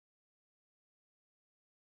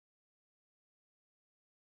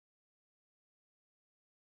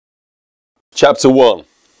Chapter 1.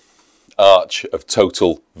 Arch of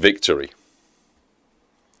Total Victory.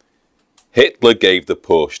 Hitler gave the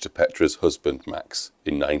Porsche to Petra's husband Max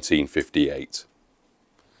in 1958.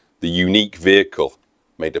 The unique vehicle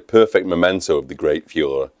made a perfect memento of the great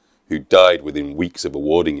Führer, who died within weeks of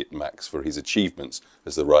awarding it Max for his achievements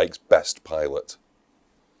as the Reich's best pilot.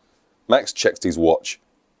 Max checked his watch,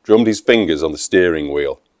 drummed his fingers on the steering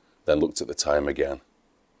wheel, then looked at the time again.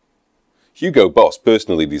 Hugo Boss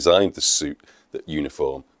personally designed the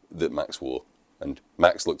uniform that Max wore, and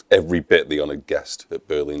Max looked every bit the honoured guest at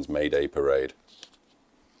Berlin's May Day parade.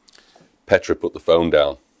 Petra put the phone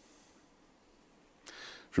down.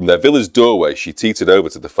 From their villa's doorway, she teetered over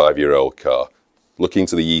to the 5-year-old car, looking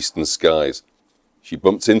to the eastern skies. She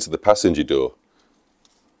bumped into the passenger door,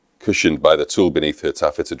 cushioned by the tulle beneath her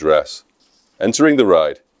taffeta dress. Entering the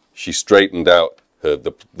ride, she straightened out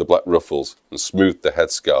the black ruffles and smoothed the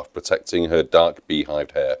headscarf, protecting her dark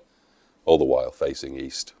beehived hair, all the while facing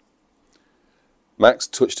east. Max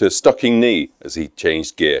touched her stocking knee as he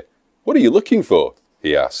changed gear. "What are you looking for?"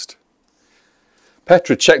 he asked.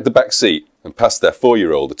 Petra checked the back seat and passed their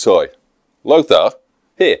 4-year-old a toy. "Lothar,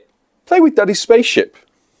 here, play with Daddy's spaceship."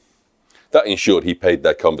 That ensured he paid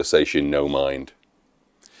their conversation no mind.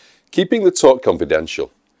 Keeping the talk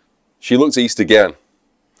confidential, she looked east again.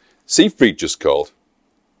 Siegfried just called.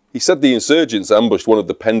 He said the insurgents ambushed one of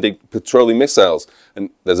the pending patrolling missiles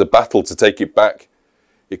and there's a battle to take it back.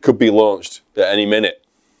 It could be launched at any minute.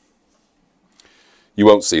 "You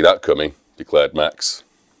won't see that coming," declared Max.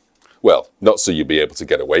 "Well, not so you'll be able to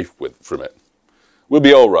get away from it. We'll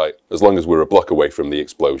be all right as long as we're a block away from the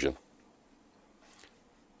explosion."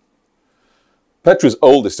 Petra's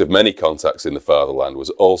oldest of many contacts in the Fatherland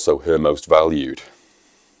was also her most valued.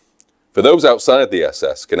 For those outside the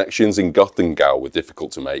SS, connections in Gothengau were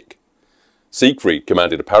difficult to make. Siegfried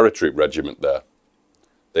commanded a paratroop regiment there.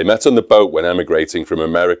 They met on the boat when emigrating from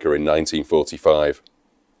America in 1945.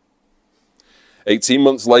 18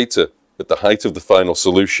 months later, at the height of the final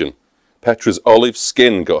solution, Petra's olive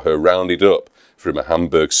skin got her rounded up from a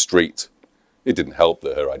Hamburg street. It didn't help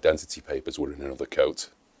that her identity papers were in another coat.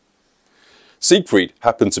 Siegfried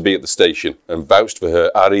happened to be at the station and vouched for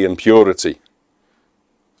her Aryan purity.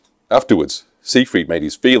 Afterwards, Siegfried made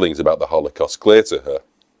his feelings about the Holocaust clear to her.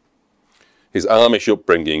 His Amish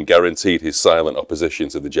upbringing guaranteed his silent opposition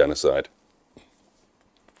to the genocide.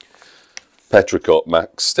 Petra caught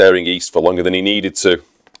Max staring east for longer than he needed to.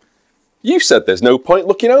 "You said there's no point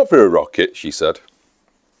looking out for a rocket," she said.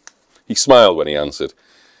 He smiled when he answered.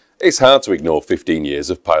 "It's hard to ignore 15 years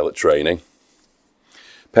of pilot training."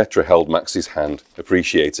 Petra held Max's hand,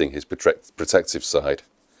 appreciating his protective side.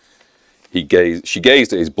 She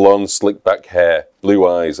gazed at his blonde, slick-back hair, blue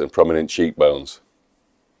eyes and prominent cheekbones.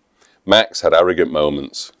 Max had arrogant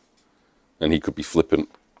moments, and he could be flippant,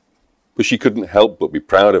 but she couldn't help but be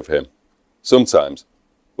proud of him. Sometimes,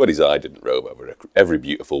 when his eye didn't rove over every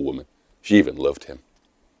beautiful woman, she even loved him.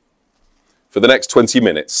 For the next 20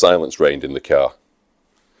 minutes, silence reigned in the car.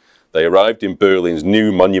 They arrived in Berlin's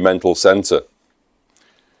new monumental centre.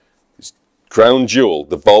 Its crown jewel,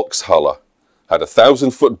 the Volkshalle, had a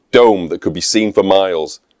 1,000-foot dome that could be seen for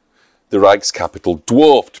miles. The Reich's capital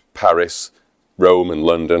dwarfed Paris, Rome and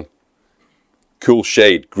London. Cool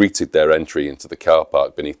shade greeted their entry into the car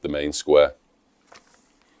park beneath the main square.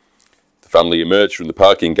 The family emerged from the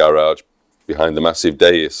parking garage behind the massive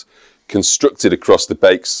dais, constructed across the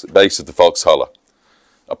base of the Volkshalle.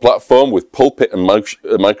 A platform with pulpit and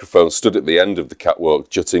microphone stood at the end of the catwalk,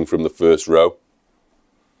 jutting from the first row.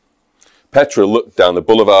 Petra looked down the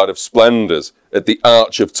boulevard of splendours at the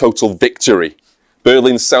Arch of Total Victory,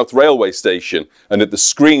 Berlin's South Railway Station, and at the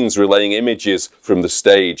screens relaying images from the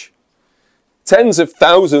stage. Tens of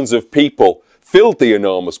thousands of people filled the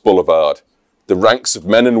enormous boulevard. The ranks of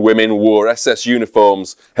men and women wore SS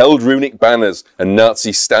uniforms, held runic banners and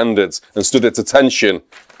Nazi standards, and stood at attention.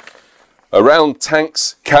 Around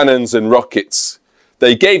tanks, cannons and rockets,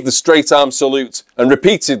 they gave the straight-arm salute and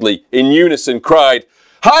repeatedly, in unison, cried,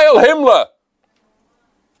 "Heil Himmler!"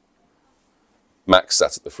 Max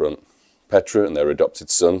sat at the front. Petra and their adopted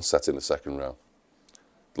son sat in the second row.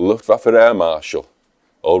 The Luftwaffe Air Marshal,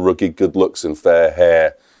 all rugged good looks and fair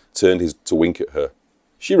hair, turned to wink at her.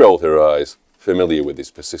 She rolled her eyes, familiar with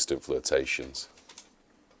his persistent flirtations.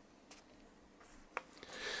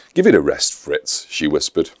 "Give it a rest, Fritz," she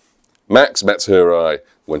whispered. Max met her eye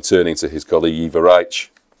when turning to his colleague Eva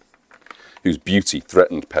Reich, whose beauty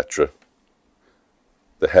threatened Petra.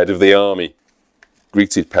 The head of the army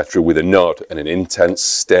greeted Petra with a nod and an intense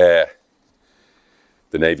stare.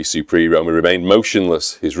 The Navy Supreme remained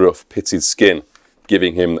motionless, his rough, pitted skin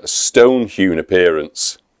giving him a stone-hewn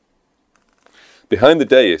appearance. Behind the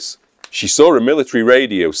dais, She saw a military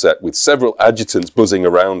radio set with several adjutants buzzing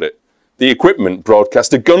around it. The equipment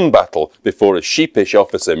broadcast a gun battle before a sheepish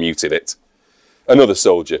officer muted it. Another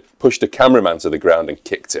soldier pushed a cameraman to the ground and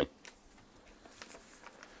kicked him.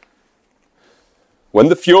 When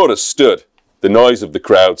the Führer stood, the noise of the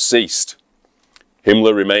crowd ceased.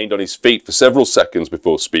 Himmler remained on his feet for several seconds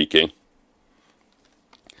before speaking.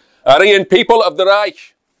 Aryan people of the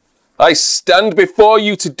Reich, I stand before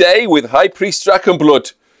you today with high priest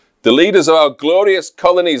Drachenblut, the leaders of our glorious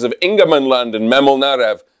colonies of Ingermanland and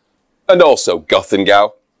Memel-Narev, and also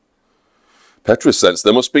Gothengau. Petra sensed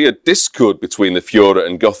there must be a discord between the Führer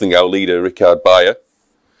and Gothengau leader Richard Bayer.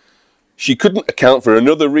 She couldn't account for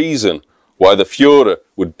another reason why the Führer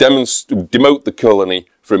would demote the colony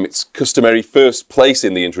from its customary first place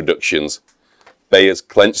in the introductions. Bayer's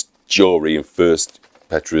clenched jaw reinforced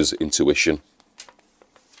Petra's intuition.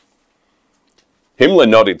 Himmler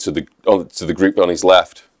nodded to the group on his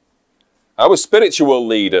left. Our spiritual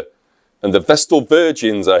leader and the Vestal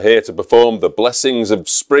Virgins are here to perform the blessings of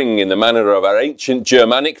spring in the manner of our ancient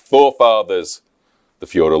Germanic forefathers. The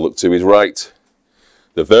Führer looked to his right.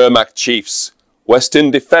 The Wehrmacht chiefs, Western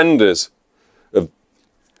defenders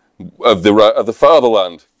of the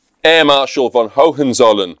Fatherland, Air Marshal von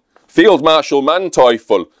Hohenzollern, Field Marshal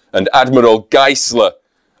Manteuffel and Admiral Geisler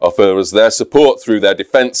offer us their support through their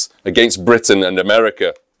defence against Britain and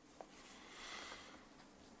America.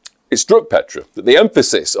 It struck Petra that the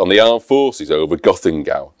emphasis on the armed forces over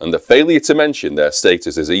Gothengau and the failure to mention their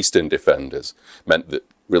status as Eastern defenders meant that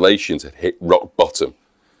relations had hit rock bottom.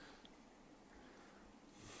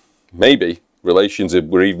 Maybe relations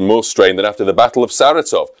were even more strained than after the Battle of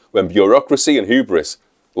Saratov, when bureaucracy and hubris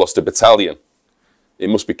lost a battalion. It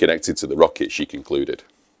must be connected to the rocket, she concluded.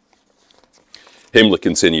 Himmler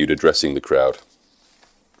continued addressing the crowd.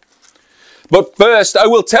 But first, I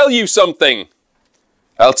will tell you something.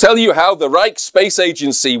 I'll tell you how the Reich Space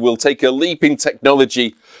Agency will take a leap in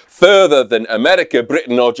technology further than America,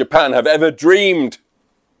 Britain or Japan have ever dreamed.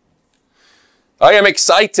 I am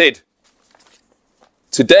excited.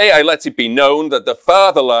 Today I let it be known that the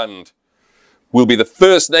Fatherland will be the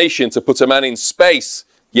first nation to put a man in space.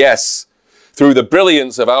 Yes, through the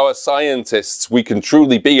brilliance of our scientists, we can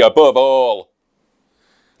truly be above all.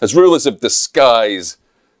 As rulers of the skies,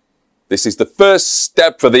 this is the first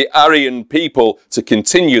step for the Aryan people to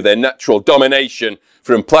continue their natural domination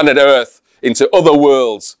from planet Earth into other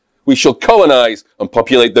worlds. We shall colonize and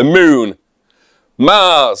populate the moon,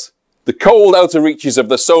 Mars, the cold outer reaches of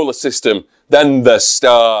the solar system, then the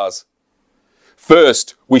stars.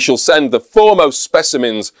 First, we shall send the foremost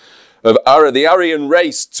specimens of the Aryan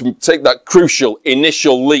race to take that crucial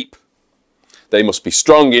initial leap. They must be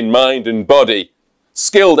strong in mind and body,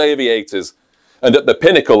 skilled aviators, and at the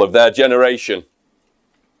pinnacle of their generation.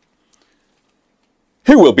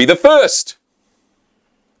 Who will be the first?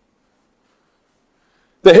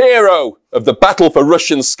 The hero of the battle for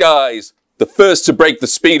Russian skies, the first to break the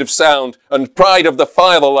speed of sound and pride of the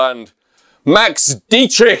Fatherland, Max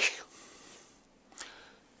Dietrich.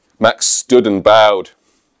 Max stood and bowed.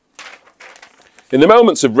 In the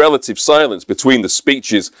moments of relative silence between the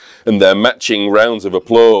speeches and their matching rounds of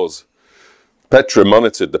applause, Petra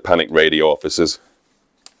monitored the panicked radio officers.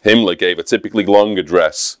 Himmler gave a typically long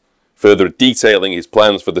address, further detailing his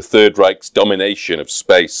plans for the Third Reich's domination of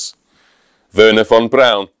space. Werner von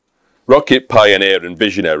Braun, rocket pioneer and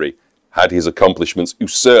visionary, had his accomplishments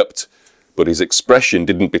usurped, but his expression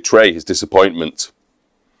didn't betray his disappointment.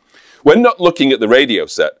 When not looking at the radio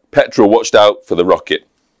set, Petra watched out for the rocket.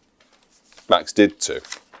 Max did too.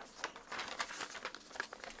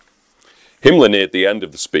 Himmler neared the end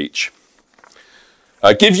of the speech.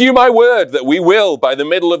 I give you my word that we will, by the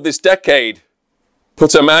middle of this decade,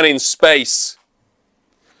 put a man in space.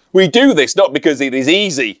 We do this not because it is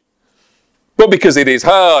easy, but because it is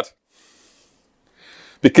hard.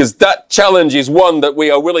 Because that challenge is one that we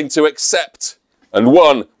are willing to accept, and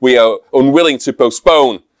one we are unwilling to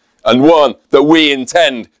postpone, and one that we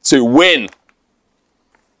intend to win.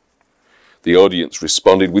 The audience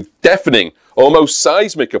responded with deafening, almost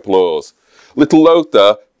seismic applause. Little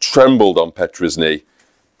Lothar trembled on Petra's knee.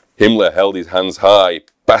 Himmler held his hands high,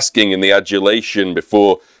 basking in the adulation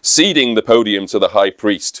before ceding the podium to the high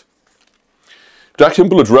priest.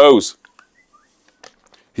 Drachenblut rose.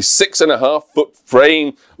 His 6.5-foot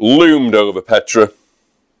frame loomed over Petra.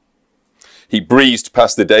 He breezed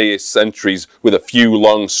past the dais sentries with a few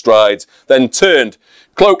long strides, then turned,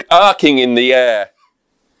 cloak arcing in the air,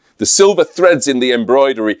 the silver threads in the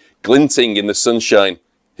embroidery glinting in the sunshine.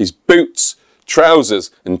 His boots,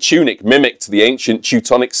 trousers and tunic mimicked the ancient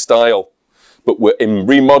Teutonic style, but were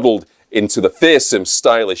remodelled into the fearsome,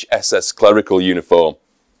 stylish SS clerical uniform.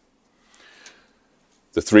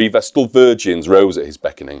 The 3 Vestal virgins rose at his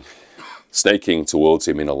beckoning, snaking towards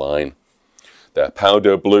him in a line. Their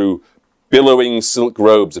powder blue, billowing silk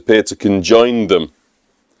robes appeared to conjoin them.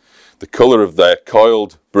 The colour of their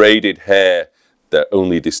coiled, braided hair, their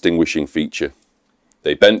only distinguishing feature.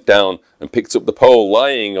 They bent down and picked up the pole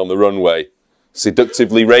lying on the runway,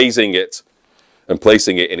 seductively raising it and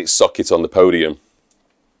placing it in its socket on the podium.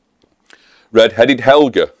 Red-headed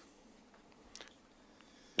Helga,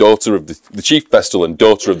 daughter of the chief Vestal and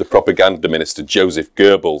daughter of the propaganda minister Joseph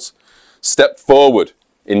Goebbels, stepped forward,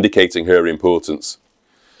 indicating her importance.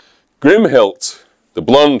 Grimhild, the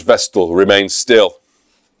blonde Vestal, remained still.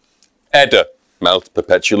 Edda, mouth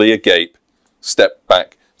perpetually agape, stepped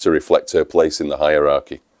back to reflect her place in the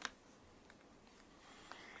hierarchy.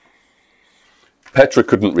 Petra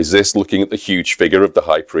couldn't resist looking at the huge figure of the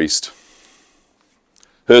high priest.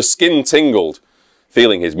 Her skin tingled,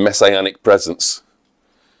 feeling his messianic presence.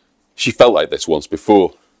 She felt like this once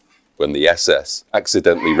before, when the SS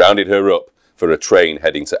accidentally rounded her up for a train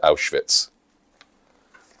heading to Auschwitz.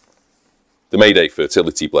 The Mayday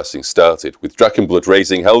fertility blessing started, with Drachenblood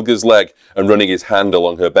raising Helga's leg and running his hand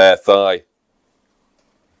along her bare thigh.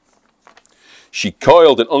 She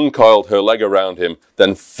coiled and uncoiled her leg around him,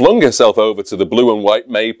 then flung herself over to the blue and white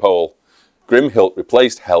maypole. Grimhild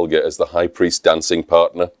replaced Helga as the high priest's dancing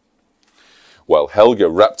partner, while Helga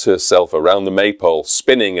wrapped herself around the maypole,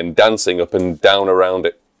 spinning and dancing up and down around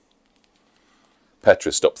it.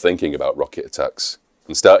 Petra stopped thinking about rocket attacks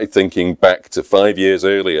and started thinking back to 5 years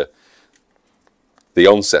earlier, the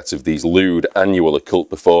onset of these lewd annual occult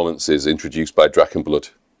performances introduced by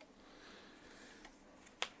Drachenblood.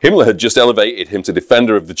 Himmler had just elevated him to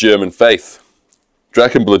defender of the German faith.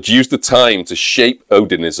 Drachenblood used the time to shape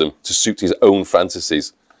Odinism to suit his own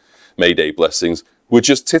fantasies. Mayday blessings were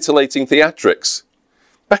just titillating theatrics.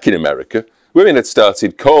 Back in America, women had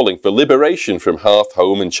started calling for liberation from hearth,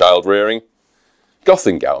 home and child rearing.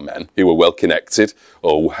 Gothengau men, who were well connected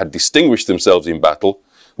or had distinguished themselves in battle,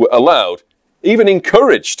 were allowed, even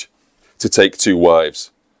encouraged, to take 2 wives.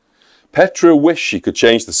 Petra wished she could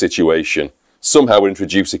change the situation, somehow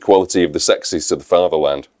introduce equality of the sexes to the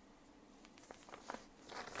Fatherland.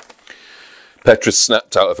 Petra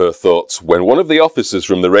snapped out of her thoughts when one of the officers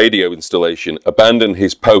from the radio installation abandoned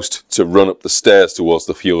his post to run up the stairs towards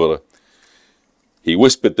the Führer. He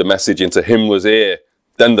whispered the message into Himmler's ear,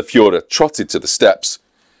 then the Führer trotted to the steps.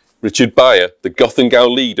 Richard Bayer, the Gothengau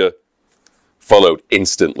leader, followed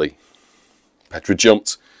instantly. Petra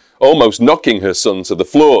jumped, almost knocking her son to the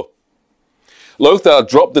floor. Lothar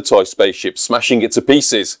dropped the toy spaceship, smashing it to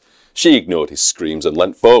pieces. She ignored his screams and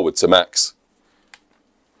leant forward to Max.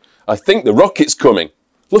 "I think the rocket's coming.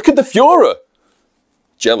 Look at the Führer!"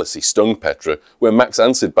 Jealousy stung Petra when Max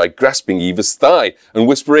answered by grasping Eva's thigh and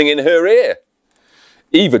whispering in her ear.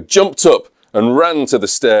 Eva jumped up and ran to the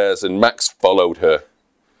stairs, and Max followed her.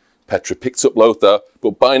 Petra picked up Lothar,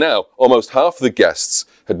 but by now almost half the guests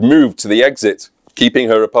had moved to the exit, keeping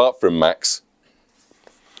her apart from Max.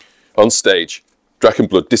 On stage,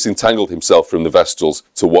 Drachenblood disentangled himself from the Vestals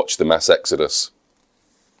to watch the mass exodus.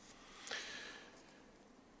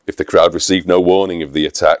 If the crowd received no warning of the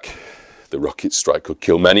attack, the rocket strike could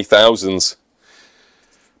kill many thousands.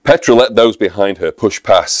 Petra let those behind her push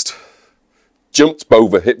past, jumped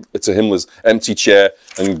over to Himmler's empty chair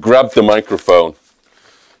and grabbed the microphone.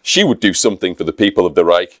 She would do something for the people of the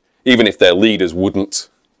Reich, even if their leaders wouldn't.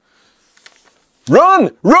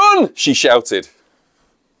 "Run! Run!" she shouted.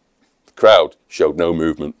 The crowd showed no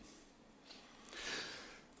movement.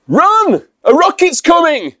 "Run! A rocket's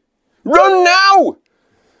coming! Run now!"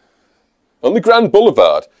 On the Grand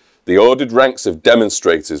Boulevard, the ordered ranks of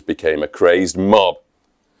demonstrators became a crazed mob.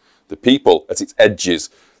 The people at its edges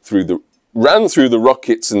ran through the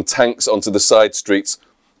rockets and tanks onto the side streets,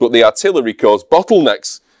 but the artillery caused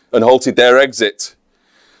bottlenecks and halted their exit.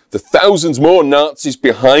 The thousands more Nazis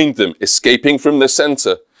behind them, escaping from the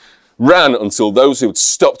centre, ran until those who had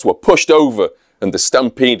stopped were pushed over and the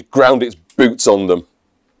stampede ground its boots on them.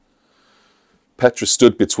 Petra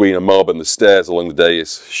stood between a mob and the stairs along the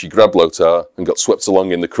dais. She grabbed Lothar and got swept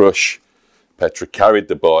along in the crush. Petra carried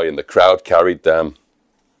the boy and the crowd carried them.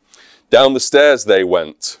 Down the stairs they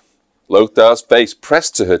went, Lothar's face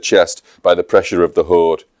pressed to her chest by the pressure of the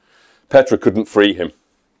horde. Petra couldn't free him.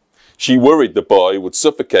 She worried the boy would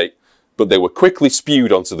suffocate, but they were quickly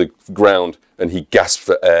spewed onto the ground and he gasped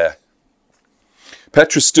for air.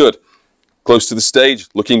 Petra stood close to the stage,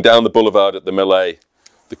 looking down the boulevard at the melee.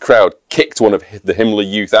 The crowd kicked one of the Himmler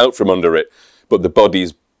youth out from under it, but the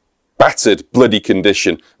body's battered, bloody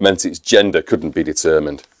condition meant its gender couldn't be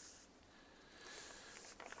determined.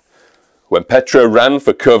 When Petra ran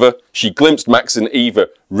for cover, she glimpsed Max and Eva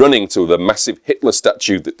running to the massive Hitler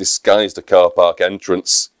statue that disguised a car park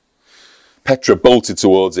entrance. Petra bolted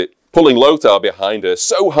towards it, pulling Lothar behind her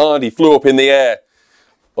so hard he flew up in the air.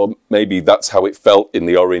 Or maybe that's how it felt in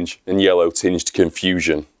the orange and yellow tinged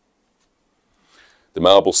confusion. The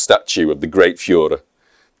marble statue of the great Führer,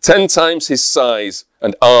 10 times his size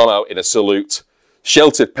and arm out in a salute,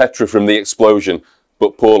 sheltered Petra from the explosion,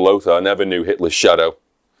 but poor Lothar never knew Hitler's shadow.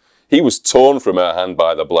 He was torn from her hand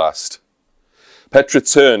by the blast. Petra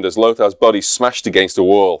turned as Lothar's body smashed against a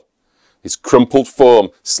wall, his crumpled form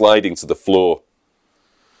sliding to the floor.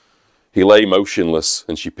 He lay motionless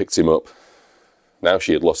and she picked him up. Now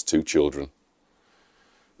she had lost 2 children.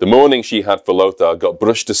 The mourning she had for Lothar got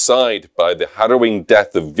brushed aside by the harrowing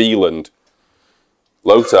death of Wieland.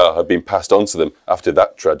 Lothar had been passed on to them after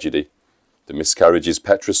that tragedy. The miscarriages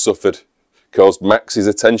Petra suffered caused Max's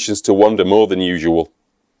attentions to wander more than usual.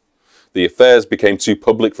 The affairs became too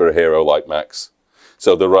public for a hero like Max,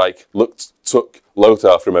 so the Reich took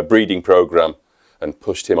Lothar from a breeding program and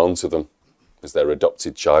pushed him onto them as their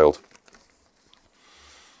adopted child.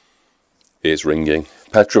 Ears ringing,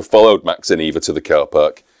 Petra followed Max and Eva to the car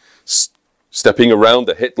park. Stepping around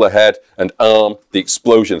the Hitler head and arm, the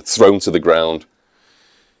explosion had thrown to the ground.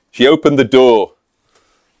 She opened the door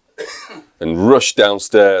and rushed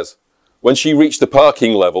downstairs. When she reached the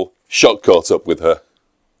parking level, shock caught up with her.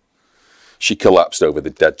 She collapsed over the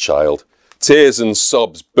dead child, tears and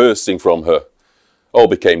sobs bursting from her. All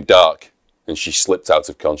became dark, and she slipped out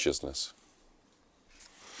of consciousness.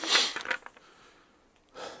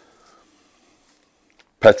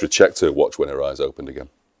 Petra checked her watch when her eyes opened again.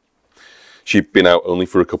 She'd been out only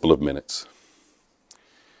for a couple of minutes.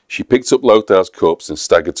 She picked up Lothar's corpse and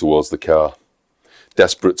staggered towards the car,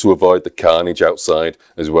 desperate to avoid the carnage outside,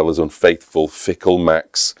 as well as unfaithful, fickle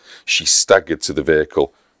Max. She staggered to the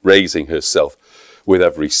vehicle, raising herself with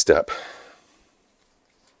every step.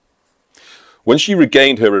 When she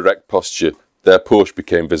regained her erect posture, their Porsche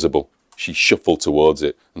became visible. She shuffled towards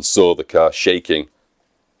it and saw the car shaking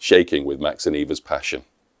with Max and Eva's passion.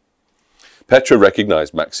 Petra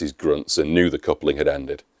recognised Max's grunts and knew the coupling had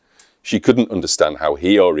ended. She couldn't understand how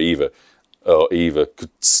he or Eva could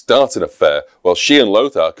start an affair while she and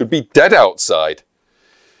Lothar could be dead outside.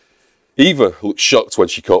 Eva looked shocked when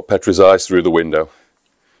she caught Petra's eyes through the window.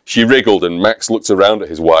 She wriggled and Max looked around at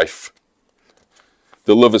his wife.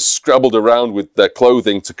 The lovers scrabbled around with their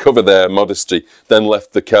clothing to cover their modesty, then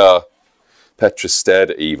left the car. Petra stared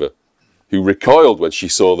at Eva, who recoiled when she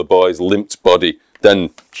saw the boy's limped body. Then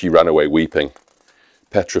she ran away weeping.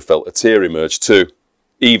 Petra felt a tear emerge too.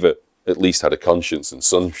 Eva at least had a conscience and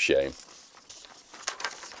some shame.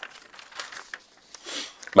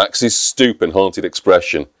 Max's stoop and haunted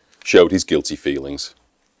expression showed his guilty feelings.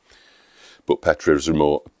 But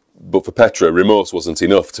for Petra, remorse wasn't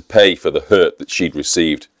enough to pay for the hurt that she'd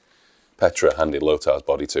received. Petra handed Lothar's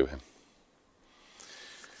body to him.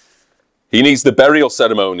 "He needs the burial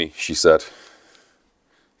ceremony," she said.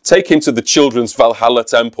 "Take him to the children's Valhalla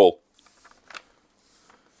temple."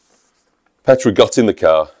 Petra got in the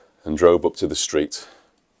car and drove up to the street.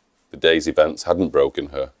 The day's events hadn't broken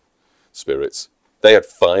her spirits. They had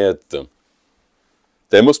fired them.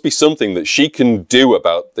 There must be something that she can do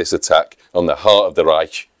about this attack on the heart of the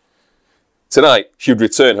Reich. Tonight, she would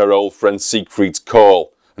return her old friend Siegfried's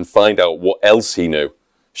call and find out what else he knew.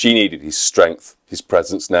 She needed his strength, his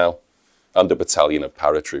presence now, and a battalion of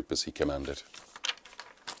paratroopers he commanded.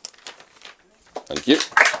 Thank you.